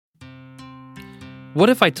What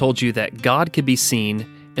if I told you that God could be seen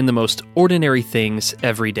in the most ordinary things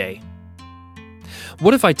every day?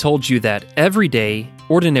 What if I told you that everyday,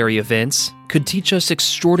 ordinary events could teach us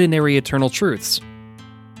extraordinary eternal truths?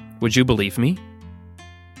 Would you believe me?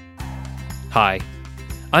 Hi,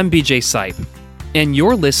 I'm BJ Sipe, and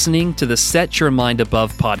you're listening to the Set Your Mind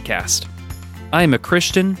Above podcast. I am a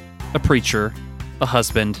Christian, a preacher, a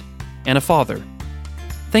husband, and a father.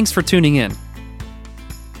 Thanks for tuning in.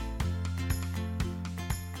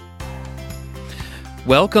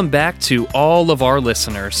 Welcome back to all of our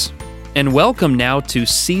listeners, and welcome now to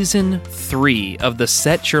Season 3 of the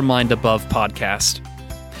Set Your Mind Above podcast.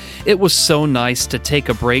 It was so nice to take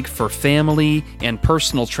a break for family and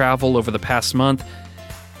personal travel over the past month,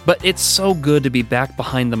 but it's so good to be back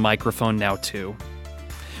behind the microphone now too.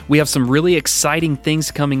 We have some really exciting things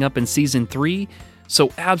coming up in Season 3,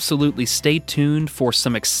 so absolutely stay tuned for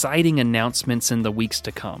some exciting announcements in the weeks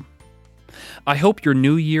to come. I hope your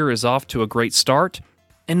new year is off to a great start,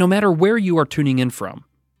 and no matter where you are tuning in from,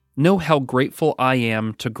 know how grateful I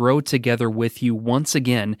am to grow together with you once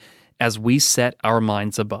again as we set our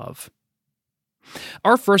minds above.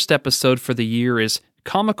 Our first episode for the year is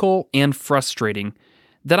comical and frustrating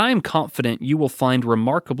that I am confident you will find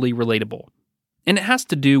remarkably relatable, and it has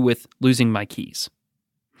to do with losing my keys.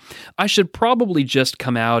 I should probably just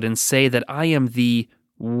come out and say that I am the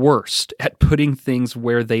worst at putting things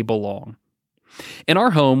where they belong. In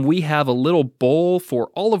our home, we have a little bowl for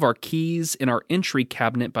all of our keys in our entry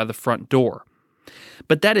cabinet by the front door.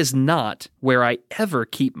 But that is not where I ever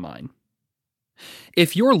keep mine.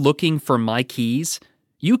 If you're looking for my keys,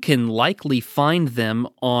 you can likely find them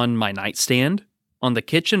on my nightstand, on the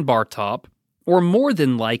kitchen bar top, or more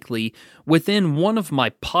than likely within one of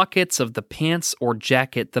my pockets of the pants or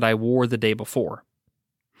jacket that I wore the day before.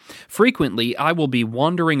 Frequently, I will be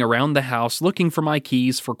wandering around the house looking for my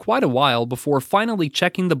keys for quite a while before finally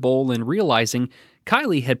checking the bowl and realizing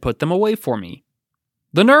Kylie had put them away for me.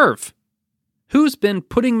 The nerve! Who's been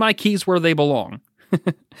putting my keys where they belong?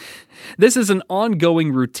 This is an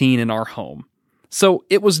ongoing routine in our home, so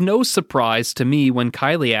it was no surprise to me when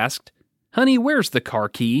Kylie asked, "Honey, where's the car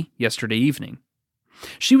key?" yesterday evening.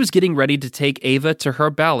 She was getting ready to take Ava to her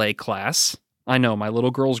ballet class. I know, my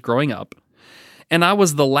little girl's growing up. And I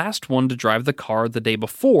was the last one to drive the car the day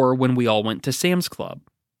before when we all went to Sam's Club.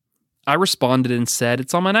 I responded and said,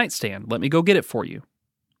 "It's on my nightstand. Let me go get it for you."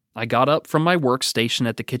 I got up from my workstation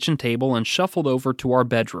at the kitchen table and shuffled over to our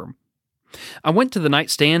bedroom. I went to the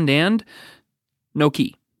nightstand and no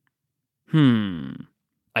key.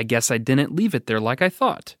 I guess I didn't leave it there like I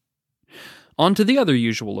thought. On to the other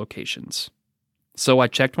usual locations. So I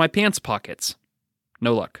checked my pants pockets.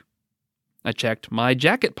 No luck. I checked my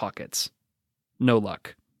jacket pockets. No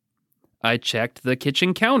luck. I checked the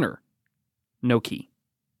kitchen counter. No key.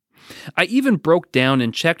 I even broke down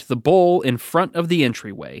and checked the bowl in front of the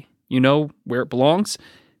entryway, you know, where it belongs,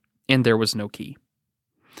 and there was no key.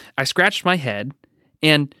 I scratched my head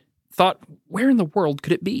and thought, where in the world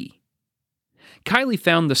could it be? Kylie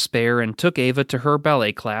found the spare and took Ava to her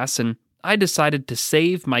ballet class, and I decided to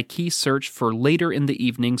save my key search for later in the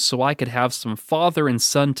evening so I could have some father and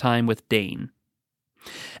son time with Dane.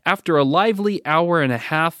 After a lively hour and a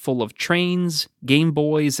half full of trains, Game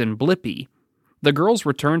Boys, and Blippi, the girls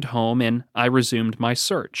returned home and I resumed my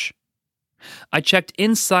search. I checked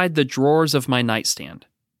inside the drawers of my nightstand.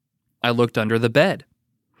 I looked under the bed.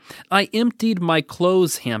 I emptied my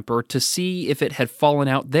clothes hamper to see if it had fallen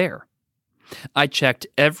out there. I checked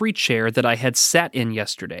every chair that I had sat in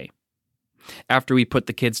yesterday. After we put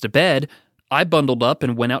the kids to bed, I bundled up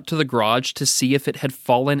and went out to the garage to see if it had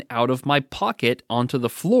fallen out of my pocket onto the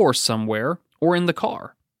floor somewhere or in the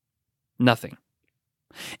car. Nothing.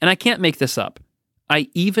 And I can't make this up. I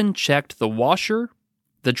even checked the washer,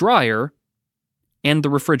 the dryer, and the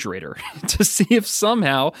refrigerator to see if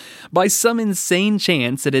somehow, by some insane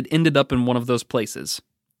chance, it had ended up in one of those places,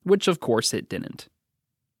 which of course it didn't.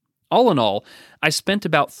 All in all, I spent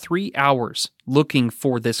about 3 hours looking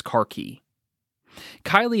for this car key.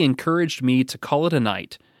 Kylie encouraged me to call it a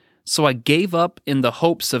night, so I gave up in the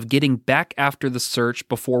hopes of getting back after the search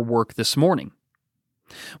before work this morning.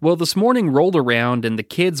 Well, this morning rolled around and the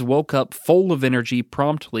kids woke up full of energy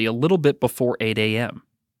promptly a little bit before 8 a.m.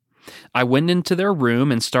 I went into their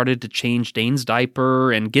room and started to change Dane's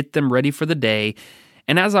diaper and get them ready for the day,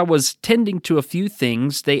 and as I was tending to a few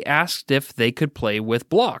things, they asked if they could play with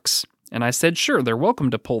blocks, and I said sure, they're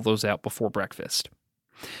welcome to pull those out before breakfast.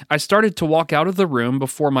 I started to walk out of the room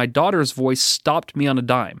before my daughter's voice stopped me on a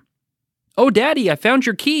dime. "Oh, Daddy, I found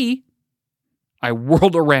your key." I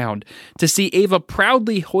whirled around to see Ava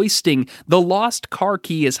proudly hoisting the lost car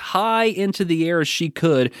key as high into the air as she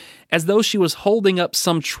could, as though she was holding up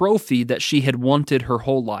some trophy that she had wanted her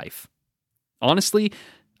whole life. Honestly,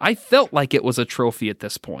 I felt like it was a trophy at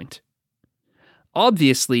this point.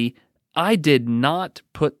 Obviously, I did not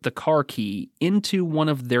put the car key into one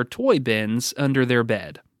of their toy bins under their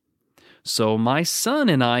bed. So my son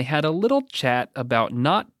and I had a little chat about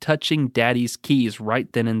not touching Daddy's keys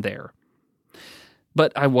right then and there.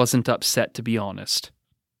 But I wasn't upset, to be honest.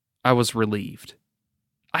 I was relieved.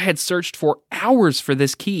 I had searched for hours for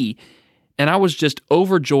this key, and I was just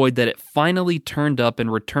overjoyed that it finally turned up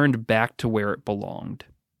and returned back to where it belonged.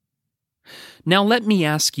 Now let me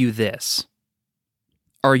ask you this.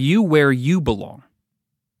 Are you where you belong?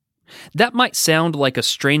 That might sound like a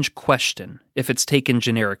strange question if it's taken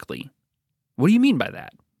generically. What do you mean by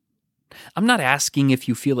that? I'm not asking if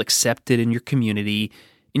you feel accepted in your community,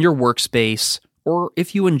 in your workspace, or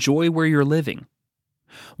if you enjoy where you're living.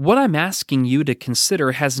 What I'm asking you to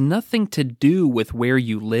consider has nothing to do with where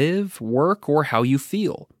you live, work, or how you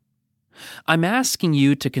feel. I'm asking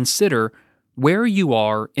you to consider where you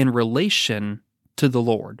are in relation to the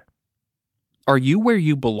Lord. Are you where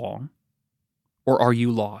you belong, or are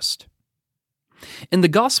you lost? In the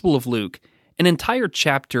Gospel of Luke, an entire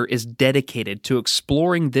chapter is dedicated to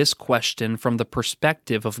exploring this question from the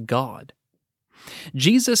perspective of God.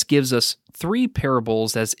 Jesus gives us 3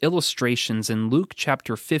 parables as illustrations in Luke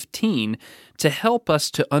chapter 15 to help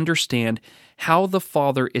us to understand how the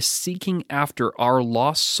Father is seeking after our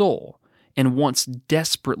lost soul and wants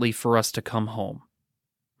desperately for us to come home.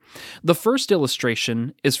 The first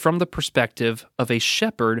illustration is from the perspective of a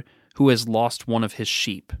shepherd who has lost one of his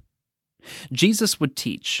sheep. Jesus would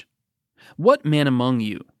teach, "What man among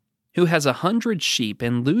you, who has 100 sheep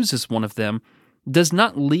and loses one of them, does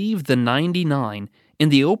not leave the 99 in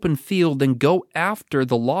the open field and go after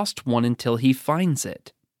the lost one until he finds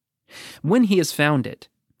it? When he has found it,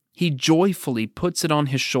 he joyfully puts it on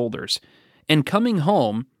his shoulders, and coming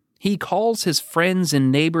home, he calls his friends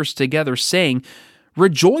and neighbors together, saying,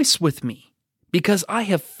 'Rejoice with me, because I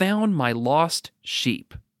have found my lost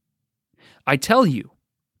sheep.' I tell you,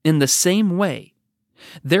 in the same way,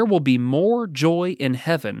 there will be more joy in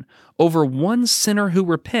heaven over one sinner who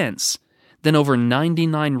repents than over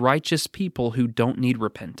 99 righteous people who don't need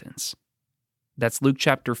repentance." That's Luke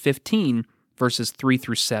chapter 15, verses 3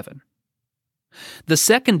 through 7. The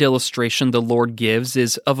second illustration the Lord gives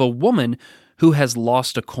is of a woman who has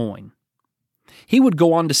lost a coin. He would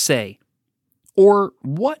go on to say, "Or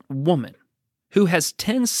what woman who has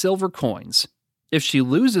 10 silver coins, if she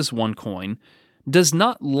loses one coin, does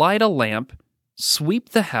not light a lamp, sweep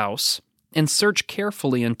the house, and search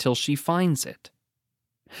carefully until she finds it?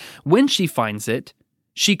 When she finds it,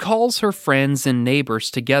 she calls her friends and neighbors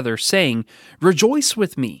together, saying, 'Rejoice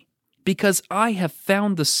with me, because I have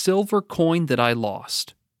found the silver coin that I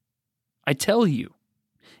lost.' I tell you,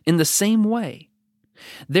 in the same way,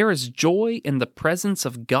 there is joy in the presence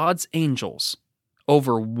of God's angels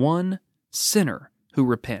over one sinner who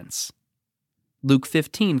repents." Luke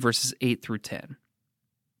 15, verses 8 through 10.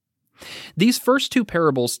 These first 2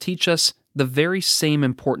 parables teach us the very same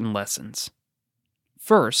important lessons.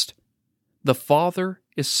 First, the Father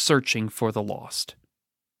is searching for the lost.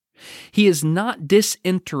 He is not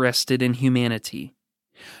disinterested in humanity,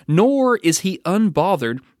 nor is he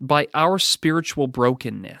unbothered by our spiritual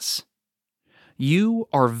brokenness. You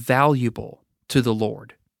are valuable to the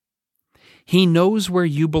Lord. He knows where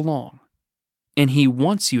you belong, and he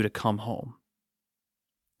wants you to come home.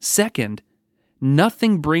 Second,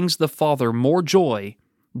 nothing brings the Father more joy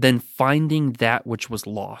than finding that which was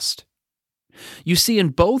lost. You see, in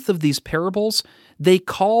both of these parables, they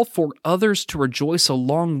call for others to rejoice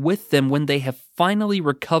along with them when they have finally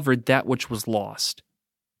recovered that which was lost.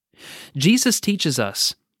 Jesus teaches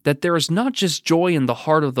us that there is not just joy in the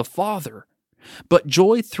heart of the Father, but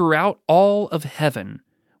joy throughout all of heaven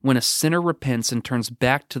when a sinner repents and turns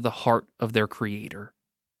back to the heart of their Creator.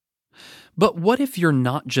 But what if you're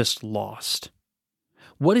not just lost?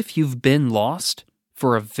 What if you've been lost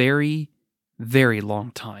for a very, very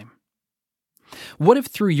long time? What if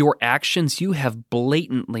through your actions you have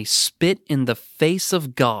blatantly spit in the face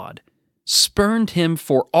of God, spurned Him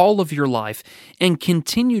for all of your life, and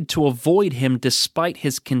continued to avoid Him despite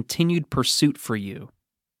His continued pursuit for you?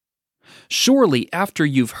 Surely, after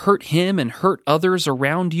you've hurt Him and hurt others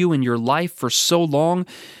around you in your life for so long,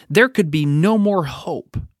 there could be no more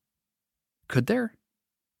hope. Could there?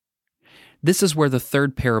 This is where the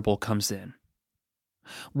third parable comes in.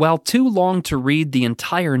 While too long to read the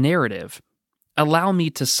entire narrative, allow me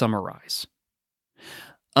to summarize.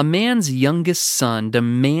 A man's youngest son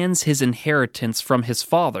demands his inheritance from his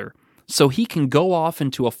father so he can go off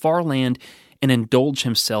into a far land and indulge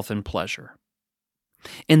himself in pleasure.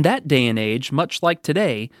 In that day and age, much like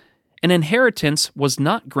today, an inheritance was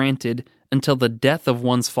not granted until the death of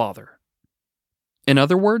one's father. In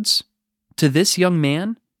other words, to this young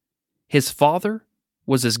man, his father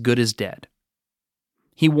was as good as dead.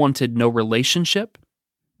 He wanted no relationship,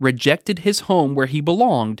 rejected his home where he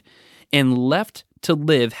belonged, and left to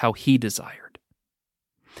live how he desired.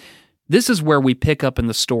 This is where we pick up in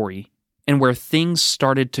the story and where things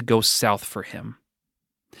started to go south for him.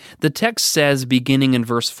 The text says, beginning in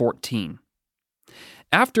verse 14,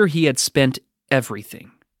 after he had spent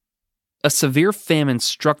everything, a severe famine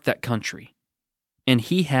struck that country, and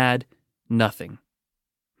he had nothing.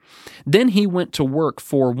 Then he went to work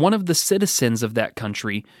for one of the citizens of that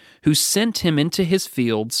country, who sent him into his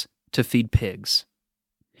fields to feed pigs.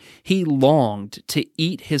 He longed to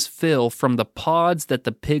eat his fill from the pods that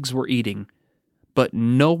the pigs were eating, but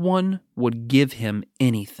no one would give him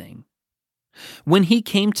anything. When he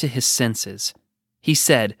came to his senses, he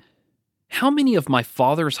said, "How many of my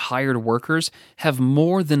father's hired workers have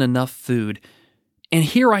more than enough food, and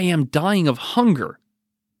here I am dying of hunger?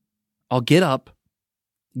 I'll get up,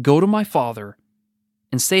 go to my father,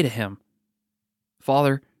 and say to him,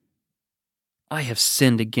 'Father, I have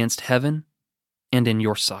sinned against heaven and in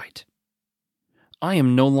your sight. I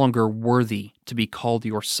am no longer worthy to be called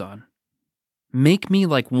your son. Make me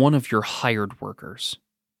like one of your hired workers.'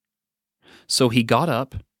 So he got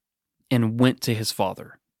up and went to his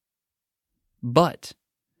father. But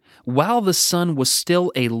while the son was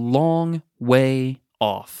still a long way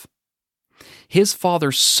off, his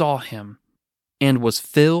father saw him and was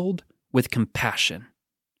filled with compassion.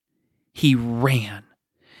 He ran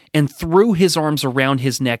and threw his arms around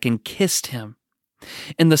his neck and kissed him.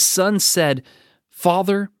 And the son said,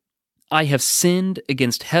 'Father, I have sinned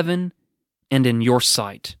against heaven and in your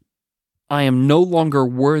sight. I am no longer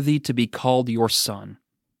worthy to be called your son.'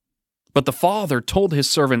 But the father told his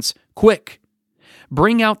servants, 'Quick,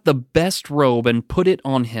 bring out the best robe and put it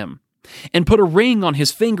on him, and put a ring on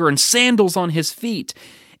his finger and sandals on his feet,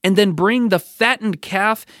 and then bring the fattened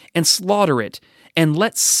calf and slaughter it, and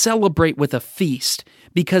let's celebrate with a feast,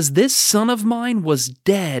 because this son of mine was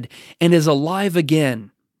dead and is alive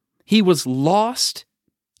again. He was lost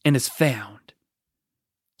and is found.'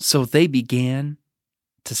 So they began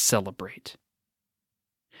to celebrate."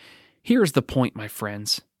 Here's the point, my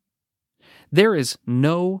friends. There is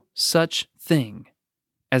no such thing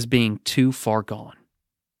as being too far gone.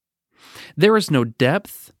 There is no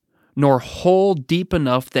depth nor hole deep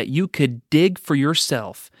enough that you could dig for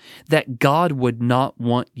yourself that God would not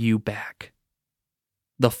want you back.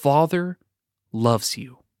 The Father loves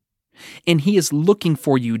you, and He is looking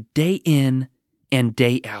for you day in and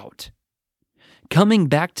day out. Coming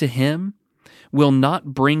back to Him will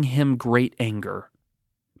not bring Him great anger,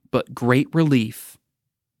 but great relief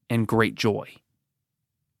and great joy.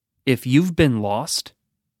 If you've been lost,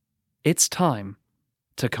 it's time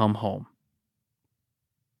to come home.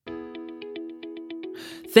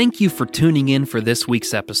 Thank you for tuning in for this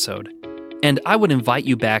week's episode, and I would invite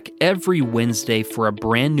you back every Wednesday for a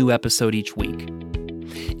brand new episode each week.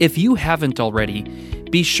 If you haven't already,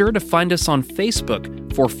 be sure to find us on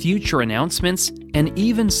Facebook for future announcements and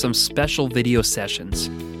even some special video sessions.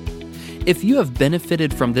 If you have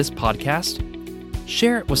benefited from this podcast,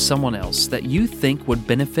 share it with someone else that you think would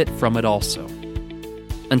benefit from it also.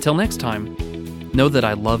 Until next time, know that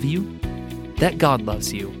I love you, that God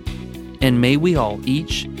loves you, and may we all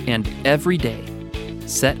each and every day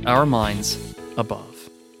set our minds above.